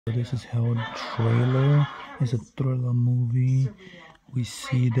So this is Hell trailer. It's a thriller movie. We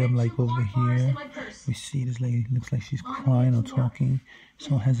see them like over here. We see this lady, looks like she's crying or talking.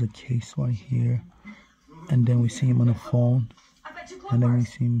 Someone has a case right here. And then we see him on the phone. And then we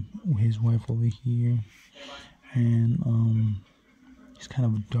see him with his wife over here. And it's kind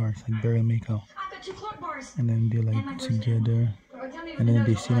of dark, it's like burial makeup. And then they're like together. And then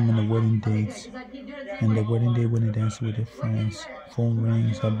they see them on the wedding dates. And the wedding day when they dance with their friends. Phone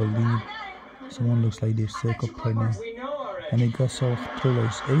rings, I believe. Someone looks like they're sick or pregnant. And they got soft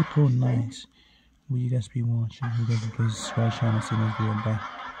thrillers. April 9th. Will you guys be watching? You guys please try to see this video. Bye.